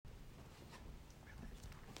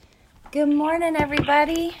Good morning,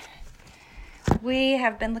 everybody. We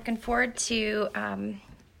have been looking forward to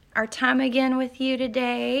our time again with you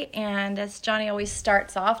today. And as Johnny always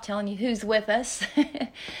starts off telling you who's with us,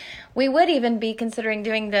 we would even be considering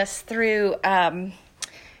doing this through,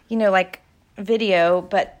 like video,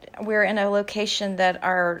 but we're in a location that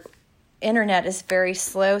our internet is very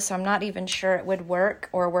slow, so I'm not even sure it would work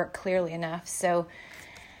or work clearly enough. So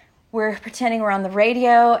we're pretending we're on the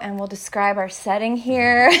radio, and we'll describe our setting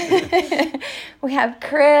here. We have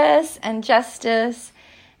Chris and Justice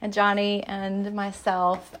and Johnny and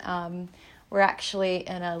myself. We're actually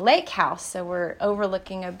in a lake house, so we're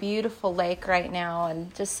overlooking a beautiful lake right now,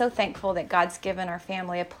 and just so thankful that God's given our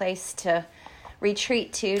family a place to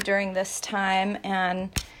retreat to during this time.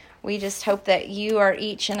 And we just hope that you are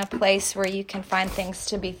each in a place where you can find things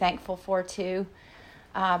to be thankful for too.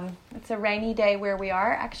 It's a rainy day where we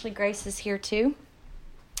are. Actually, Grace is here too.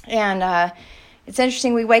 And it's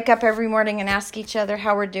interesting. We wake up every morning and ask each other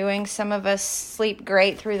how we're doing. Some of us sleep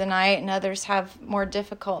great through the night, and others have more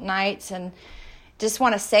difficult nights. And just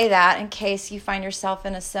want to say that in case you find yourself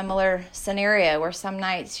in a similar scenario where some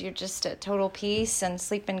nights you're just at total peace and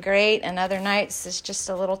sleeping great, and other nights it's just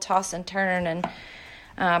a little toss and turn.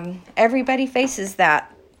 And everybody faces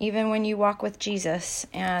that, even when you walk with Jesus.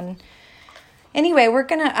 And anyway, we're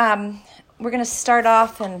gonna start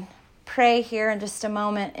off and pray here in just a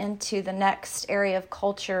moment into the next area of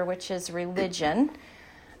culture, which is religion.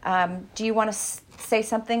 Do you want to say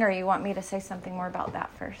something, or you want me to say something more about that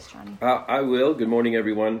first, Johnny? I will. Good morning,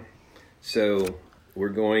 everyone. So we're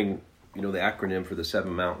going, the acronym for the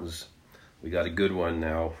 7 mountains. We got a good one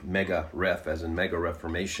now, Mega Ref, as in Mega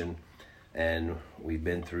Reformation. And we've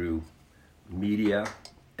been through media,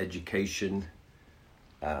 education,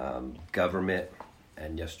 government,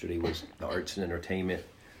 and yesterday was the arts and entertainment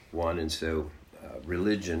one, and so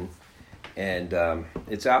religion. And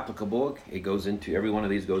it's applicable. It goes into, every one of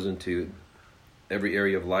these goes into every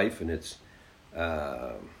area of life, and it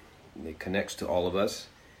connects to all of us.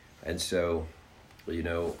 And so,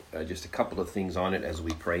 just a couple of things on it as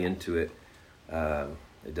we pray into it.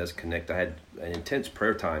 It does connect. I had an intense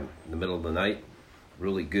prayer time in the middle of the night,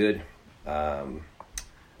 really good,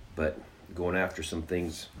 but going after some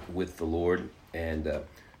things with the Lord, and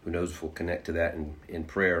who knows if we'll connect to that in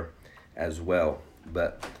prayer as well.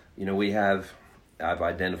 But, I've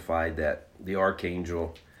identified that the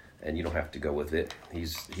archangel, and you don't have to go with it,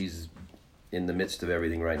 he's in the midst of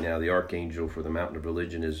everything right now. The archangel for the mountain of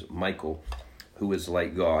religion is Michael, who is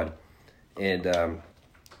like God. And,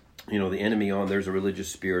 the enemy there's a religious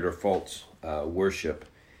spirit or false worship.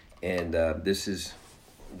 And this is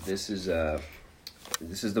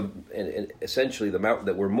essentially the mountain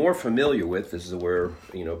that we're more familiar with. This is where,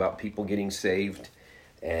 about people getting saved,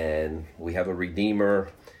 and we have a redeemer.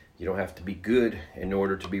 You don't have to be good in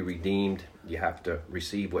order to be redeemed. You have to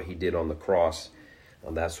receive what he did on the cross.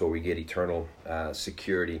 And that's where we get eternal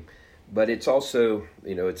security. But it's also,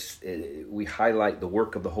 we highlight the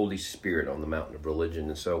work of the Holy Spirit on the mountain of religion.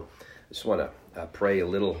 And so I just want to pray a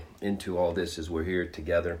little into all this as we're here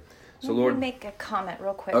together. So, Lord, make a comment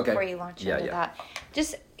real quick before you launch into that.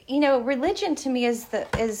 Just, religion to me is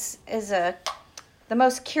the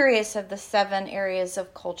most curious of the 7 areas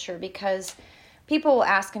of culture, because people will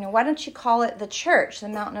ask, why don't you call it the church, the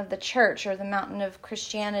mountain of the church, or the mountain of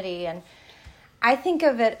Christianity? And I think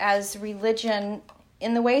of it as religion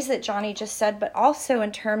in the ways that Johnny just said, but also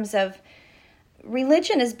in terms of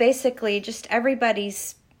religion is basically just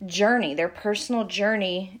everybody's journey, their personal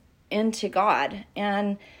journey into God.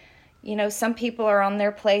 And some people are on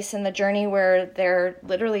their place in the journey where they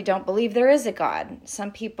literally don't believe there is a God.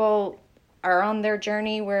 Some people are on their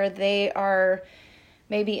journey where they are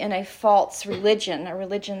maybe in a false religion, a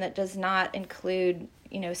religion that does not include,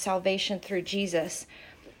 salvation through Jesus.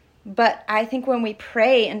 But I think when we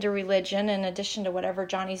pray into religion, in addition to whatever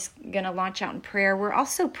Johnny's going to launch out in prayer, we're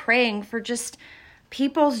also praying for just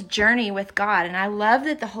people's journey with God. And I love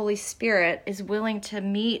that the Holy Spirit is willing to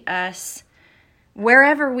meet us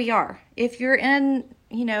wherever we are. If you're in,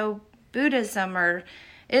 Buddhism or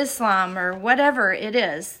Islam or whatever it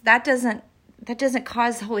is, that doesn't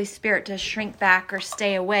cause the Holy Spirit to shrink back or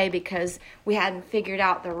stay away because we hadn't figured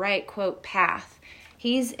out the right, quote, path.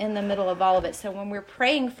 He's in the middle of all of it. So when we're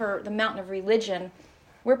praying for the mountain of religion,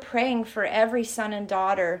 we're praying for every son and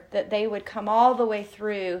daughter that they would come all the way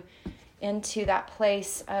through into that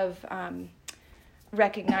place of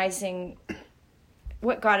recognizing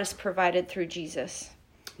what God has provided through Jesus.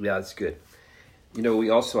 Yeah, that's good. We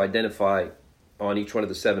also identify on each one of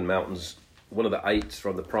the 7 mountains one of the ites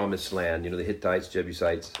from the promised land, the Hittites,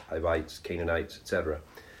 Jebusites, Hivites, Canaanites, etc.,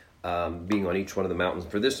 being on each one of the mountains.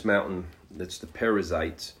 For this mountain, it's the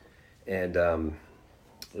Perizzites, and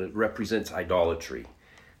it represents idolatry.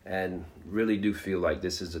 And really do feel like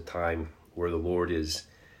this is a time where the Lord is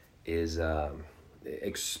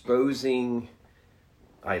exposing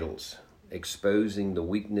idols, exposing the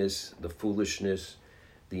weakness, the foolishness,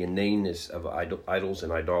 the inaneness of idols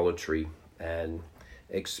and idolatry, and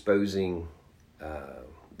exposing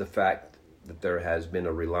the fact that there has been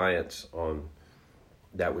a reliance on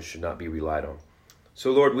that which should not be relied on.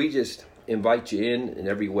 So, Lord, we just invite you in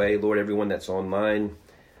every way. Lord, everyone that's online,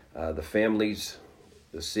 the families,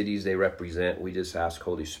 the cities they represent, we just ask,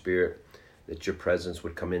 Holy Spirit, that your presence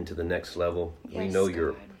would come into the next level. Yes, we know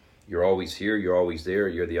God. you're always here, you're always there,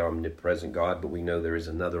 you're the omnipresent God, but we know there is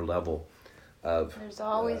another level of... There's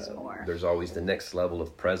always more. There's always the next level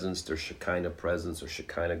of presence. There's Shekinah presence or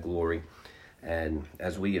Shekinah glory. And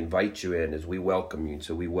as we invite you in, as we welcome you,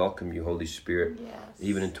 so we welcome you, Holy Spirit, Yes.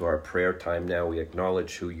 even into our prayer time now. We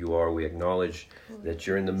acknowledge who you are. We acknowledge that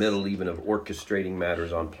you're in the middle even of orchestrating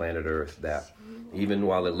matters on planet Earth, that even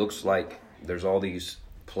while it looks like there's all these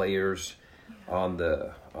players on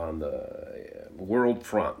the world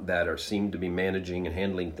front that seem to be managing and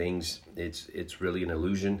handling things, it's really an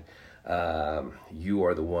illusion. You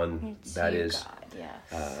are the one that is God.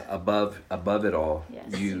 Yes. above it all.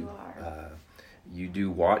 Yes, you are. You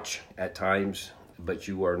do watch at times, but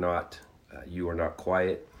you are not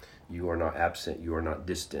quiet. You are not absent. You are not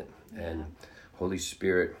distant. Yeah. And Holy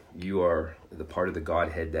Spirit, you are the part of the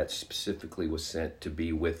Godhead that specifically was sent to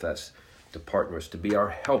be with us, to partner us, to be our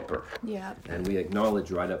helper. Yeah. And we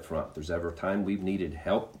acknowledge right up front, if there's ever a time we've needed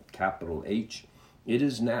help, capital H, it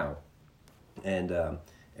is now. And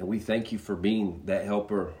we thank you for being that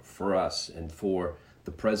helper for us and for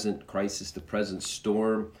the present crisis, the present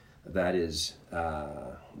storm that is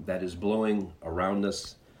blowing around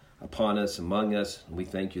us, upon us, among us. And we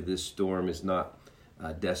thank you this storm is not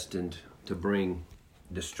destined to bring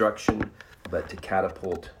destruction, but to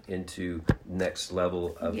catapult into next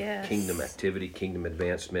level of Yes. kingdom activity, kingdom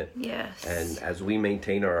advancement. Yes. And as we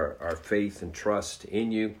maintain our faith and trust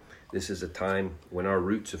in you, this is a time when our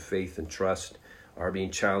roots of faith and trust are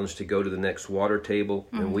being challenged to go to the next water table,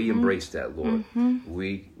 and we embrace that, Lord.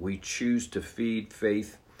 We choose to feed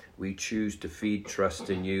faith. We choose to feed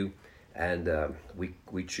trust in you, and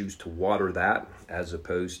we choose to water that as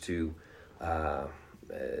opposed to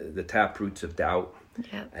the taproots of doubt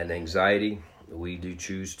Yep. and anxiety. We do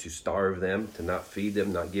choose to starve them, to not feed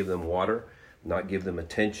them, not give them water, not give them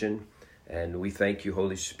attention. And we thank you,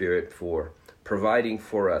 Holy Spirit, for providing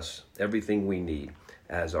for us everything we need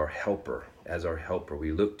as our helper. As our helper,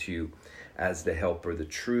 we look to you as the helper, the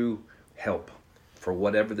true help for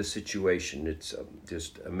whatever the situation. It's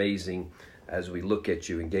just amazing as we look at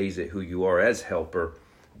you and gaze at who you are as helper,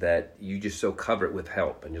 that you just so cover it with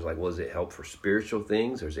help. And you're like, well, is it help for spiritual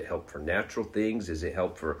things? Or is it help for natural things? Is it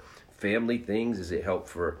help for family things? Is it help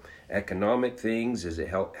for economic things? Is it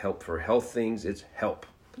help for health things? It's help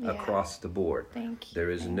across the board. Thank you. There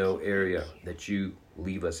is no area that you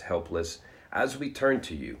leave us helpless as we turn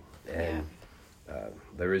to you. And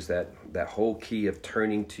there is that whole key of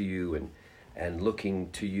turning to you and looking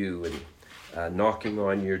to you and knocking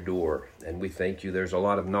on your door. And we thank you. There's a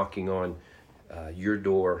lot of knocking on your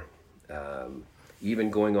door, even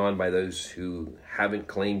going on by those who haven't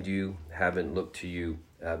claimed you, haven't looked to you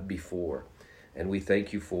before. And we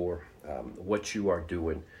thank you for what you are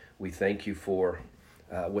doing. We thank you for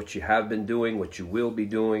what you have been doing, what you will be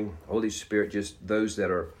doing. Holy Spirit, just those that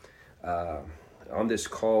are on this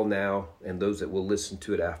call now and those that will listen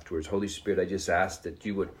to it afterwards. Holy Spirit, I just ask that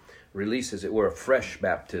you would release, as it were, a fresh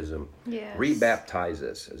baptism. Yes. Rebaptize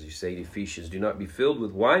us, as you say in Ephesians. Do not be filled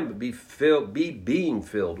with wine, but be being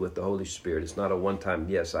filled with the Holy Spirit. It's not a one-time,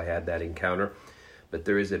 yes, I had that encounter, but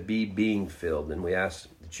there is a being filled. And we ask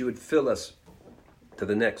that you would fill us to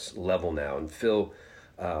the next level now and fill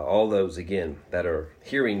all those, again, that are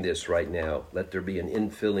hearing this right now. Let there be an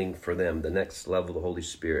infilling for them, the next level of the Holy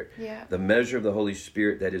Spirit. Yeah. The measure of the Holy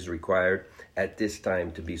Spirit that is required at this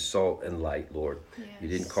time to be salt and light, Lord. Yes. You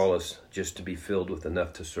didn't call us just to be filled with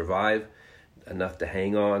enough to survive, enough to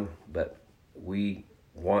hang on, but we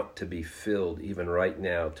want to be filled even right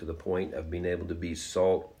now to the point of being able to be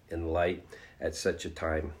salt and light at such a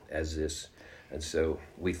time as this. And so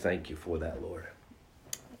we thank you for that, Lord.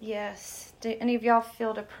 Yes. Do any of y'all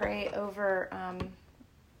feel to pray over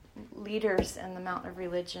leaders in the mountain of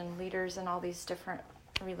religion, leaders in all these different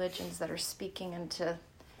religions that are speaking into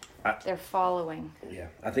their following? Yeah,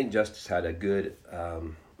 I think Justice had a good... I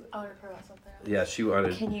want to pray about something else. Yeah, she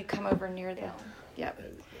wanted... Can you come over near the... Yep.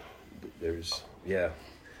 There's... Yeah.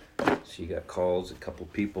 She got calls, a couple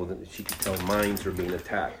people that she could tell minds were being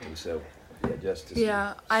attacked. And so, yeah, Justice...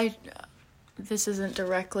 Yeah, this isn't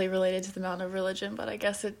directly related to the mountain of religion, but I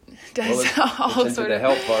guess it does. Well, all it's sort into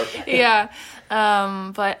of the health part. Yeah.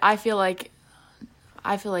 But I feel like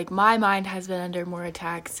my mind has been under more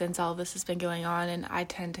attack since all this has been going on, and I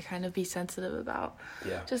tend to kind of be sensitive about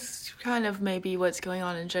just kind of maybe what's going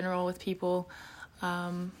on in general with people.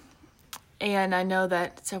 And I know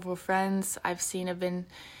that several friends I've seen have been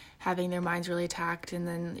having their minds really attacked. And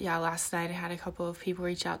then, last night I had a couple of people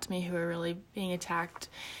reach out to me who are really being attacked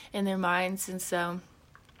in their minds. And so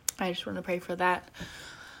I just want to pray for that.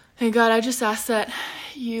 And God, I just ask that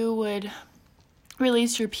you would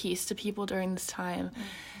release your peace to people during this time.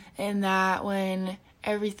 And that when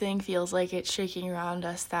everything feels like it's shaking around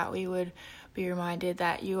us, that we would be reminded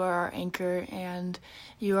that you are our anchor and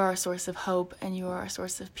you are a source of hope and you are a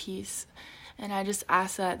source of peace. And I just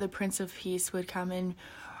ask that the Prince of Peace would come and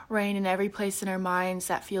reign in every place in our minds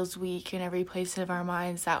that feels weak, in every place of our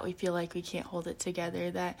minds that we feel like we can't hold it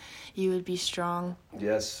together, that you would be strong.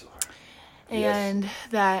 Yes. And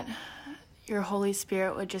that your Holy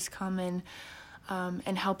Spirit would just come in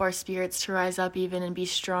and help our spirits to rise up even and be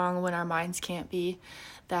strong when our minds can't be,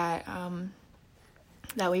 that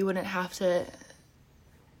we wouldn't have to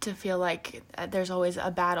feel like there's always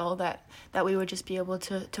a battle, that we would just be able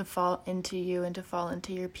to fall into you and to fall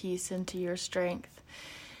into your peace, into your strength.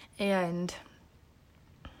 And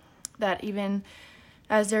that even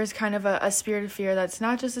as there's kind of a spirit of fear that's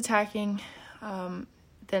not just attacking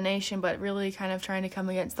the nation, but really kind of trying to come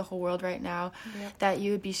against the whole world right now, that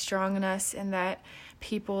you would be strong in us and that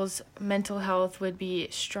people's mental health would be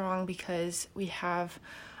strong because we have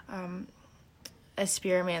a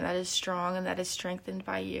spirit man that is strong and that is strengthened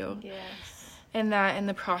by you. Yes. And that in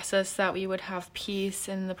the process that we would have peace,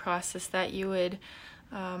 and in the process that you would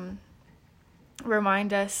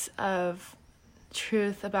remind us of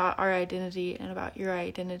truth about our identity and about your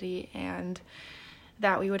identity, and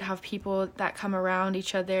that we would have people that come around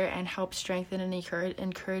each other and help strengthen and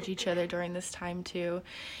encourage each other during this time too.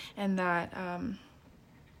 And that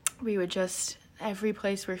we would just, every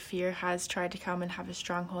place where fear has tried to come and have a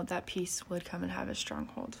stronghold, that peace would come and have a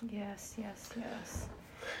stronghold. Yes, yes, yes.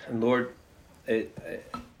 And Lord,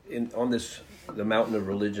 on the mountain of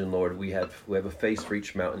religion, Lord, we have a face for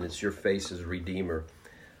each mountain. It's your face as Redeemer.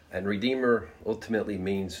 And Redeemer ultimately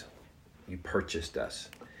means you purchased us.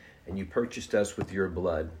 And you purchased us with your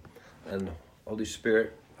blood. And Holy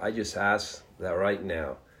Spirit, I just ask that right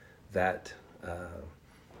now that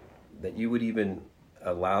you would even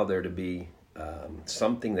allow there to be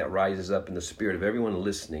something that rises up in the spirit of everyone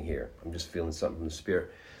listening here. I'm just feeling something from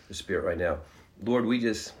the spirit right now. Lord, we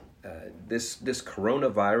just, this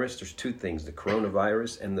coronavirus, there's two things, the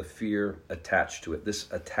coronavirus and the fear attached to it.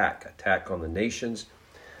 This attack on the nations,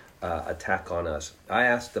 attack on us. I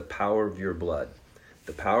ask the power of your blood.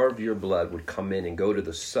 The power of your blood would come in and go to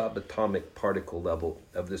the subatomic particle level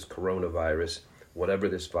of this coronavirus, whatever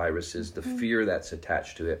this virus is, the fear that's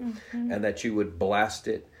attached to it, and that you would blast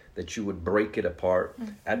it, that you would break it apart.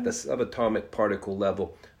 At the subatomic particle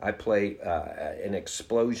level, I play an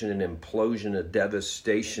explosion, an implosion, a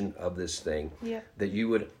devastation of this thing, that you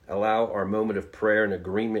would allow our moment of prayer and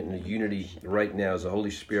agreement and unity right now as the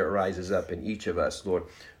Holy Spirit rises up in each of us, Lord.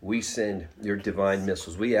 We send your divine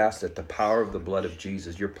missiles. We ask that the power of the blood of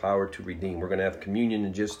Jesus, your power to redeem, we're going to have communion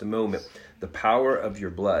in just a moment, the power of your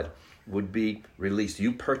blood would be released.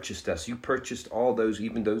 You purchased us. You purchased all those,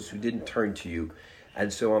 even those who didn't turn to you.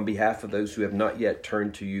 And so on behalf of those who have not yet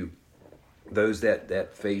turned to you, those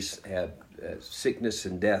that face sickness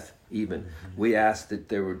and death even, we ask that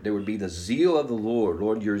there would be the zeal of the Lord.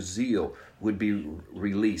 Lord, your zeal would be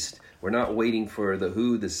released. We're not waiting for the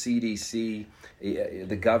WHO, the CDC,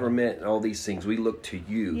 the government, and all these things. We look to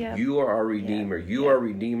you. Yep. You are our Redeemer. You are a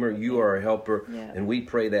Redeemer. You are a helper. Yep. And we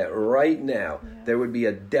pray that right now there would be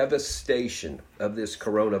a devastation of this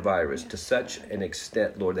coronavirus to such an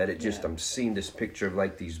extent, Lord, that it just, I'm seeing this picture of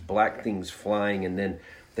like these black things flying and then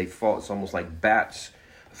they fall. It's almost like bats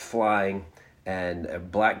flying,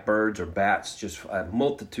 and blackbirds or bats, just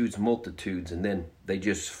multitudes, and then they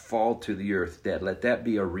just fall to the earth dead. Let that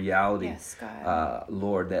be a reality, yes, God.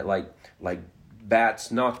 Lord, that like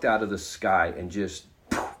bats knocked out of the sky and just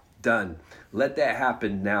done. Let that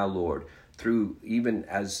happen now, Lord, through even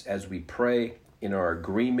as we pray in our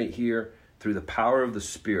agreement here, through the power of the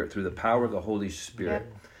Spirit, through the power of the Holy Spirit.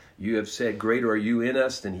 Yep. You have said, greater are you in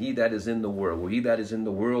us than he that is in the world. Well, he that is in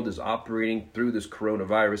the world is operating through this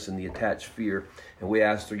coronavirus and the attached fear. And we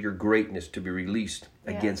ask for your greatness to be released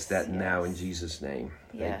against that now in Jesus' name.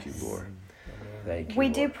 Thank you, Lord. Thank you, We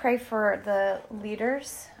Lord. do pray for the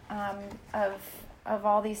leaders of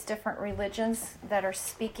all these different religions that are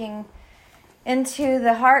speaking into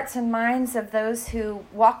the hearts and minds of those who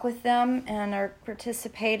walk with them and are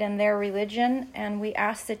participate in their religion. And we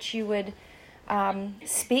ask that you would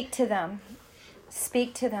speak to them.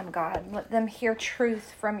 Speak to them, God. Let them hear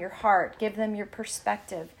truth from your heart. Give them your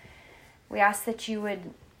perspective. We ask that you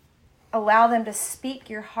would allow them to speak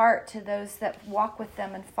your heart to those that walk with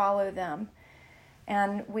them and follow them.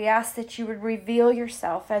 And we ask that you would reveal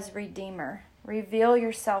yourself as Redeemer. Reveal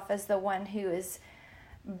yourself as the one who is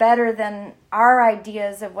better than our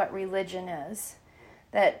ideas of what religion is.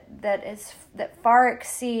 That far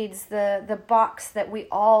exceeds the box that we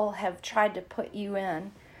all have tried to put you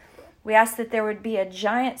in. We ask that there would be a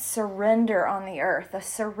giant surrender on the earth, a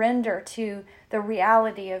surrender to the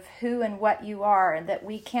reality of who and what you are, and that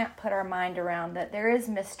we can't put our mind around, that there is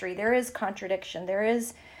mystery, there is contradiction, there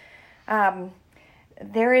is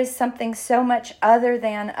something so much other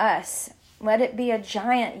than us. Let it be a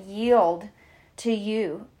giant yield to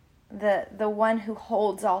you, the one who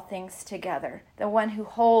holds all things together, the one who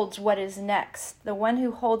holds what is next, the one who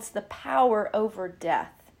holds the power over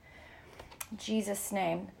death. In Jesus'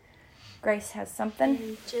 name. Grace has something.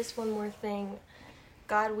 And just one more thing.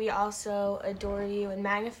 God, we also adore you and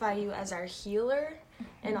magnify you as our healer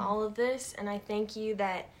in all of this. And I thank you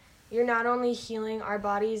that you're not only healing our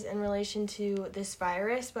bodies in relation to this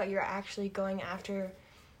virus, but you're actually going after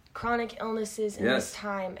chronic illnesses in this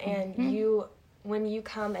time. And you, when you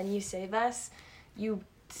come and you save us, you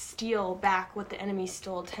steal back what the enemy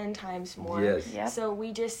stole 10 times more. Yes. Yep. So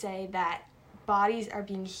we just say that bodies are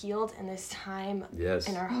being healed in this time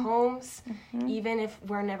in our homes, even if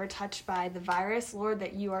we're never touched by the virus, Lord,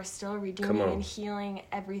 that you are still redeeming and healing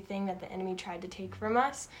everything that the enemy tried to take from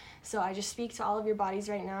us. So I just speak to all of your bodies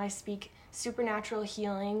right now. I speak supernatural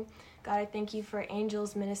healing. God, I thank you for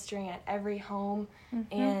angels ministering at every home.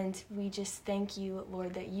 And we just thank you,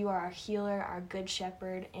 Lord, that you are our healer, our good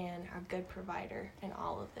shepherd, and our good provider in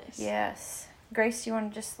all of this. Yes. Grace, you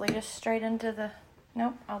want to just lead us straight into the...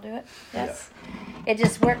 Nope, I'll do it. Yes. Yeah. It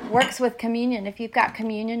just works with communion. If you've got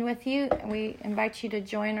communion with you, we invite you to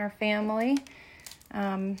join our family.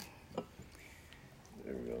 There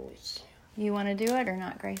we go. You want to do it or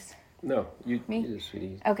not, Grace? No, Me? You do,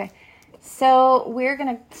 sweetie. Okay. So we're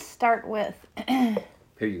going to start with... Here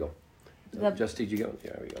you go. Just did you go?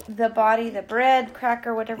 Yeah, there we go. The body, the bread,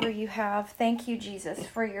 cracker, whatever you have. Thank you, Jesus,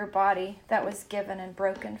 for your body that was given and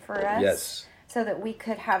broken for us. Yes. So that we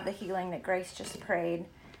could have the healing that Grace just prayed.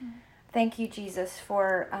 Thank you, Jesus,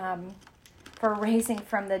 for raising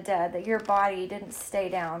from the dead, that your body didn't stay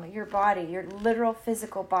down. Your body, your literal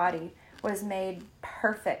physical body, was made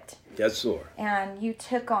perfect. Yes, Lord. And you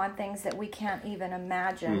took on things that we can't even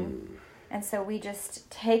imagine. And so we just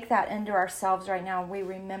take that into ourselves right now. We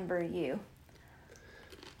remember you.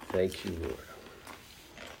 Thank you, Lord.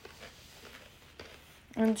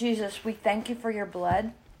 And Jesus, we thank you for your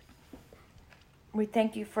blood. We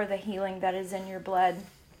thank you for the healing that is in your blood.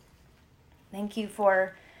 Thank you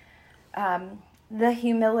for the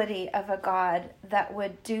humility of a God that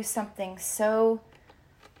would do something so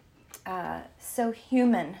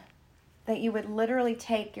human, that you would literally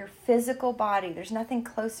take your physical body. There's nothing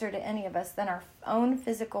closer to any of us than our own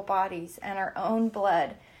physical bodies and our own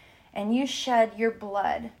blood. And you shed your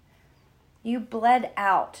blood. You bled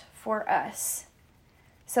out for us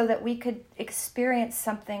so that we could experience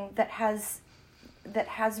something that has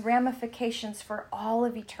ramifications for all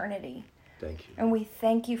of eternity. Thank you. And we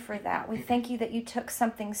thank you for that. We thank you that you took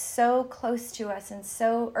something so close to us and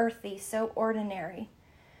so earthy, so ordinary,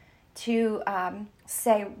 to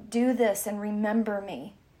say, do this and remember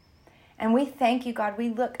me. And we thank you, God. We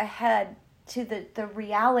look ahead to the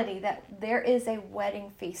reality that there is a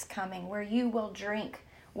wedding feast coming where you will drink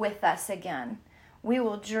with us again. We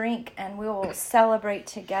will drink and we will celebrate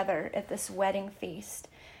together at this wedding feast.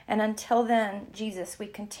 And until then, Jesus, we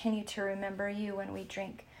continue to remember you when we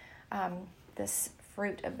drink this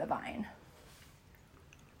fruit of the vine.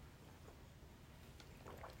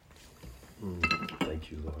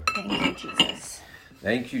 Thank you, Lord. Thank you, Jesus.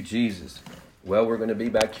 Thank you, Jesus. Well, we're going to be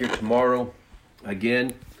back here tomorrow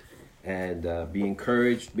again, and be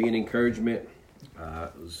encouraged, be an encouragement.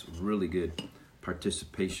 It was really good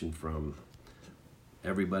participation from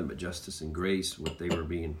everybody, but Justice and Grace, what they were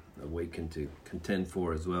being awakened to contend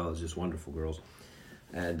for as well. Is just wonderful, girls.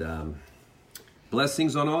 And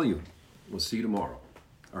blessings on all you. We'll see you tomorrow,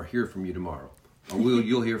 or hear from you tomorrow. Or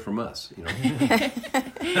you'll hear from us, you know.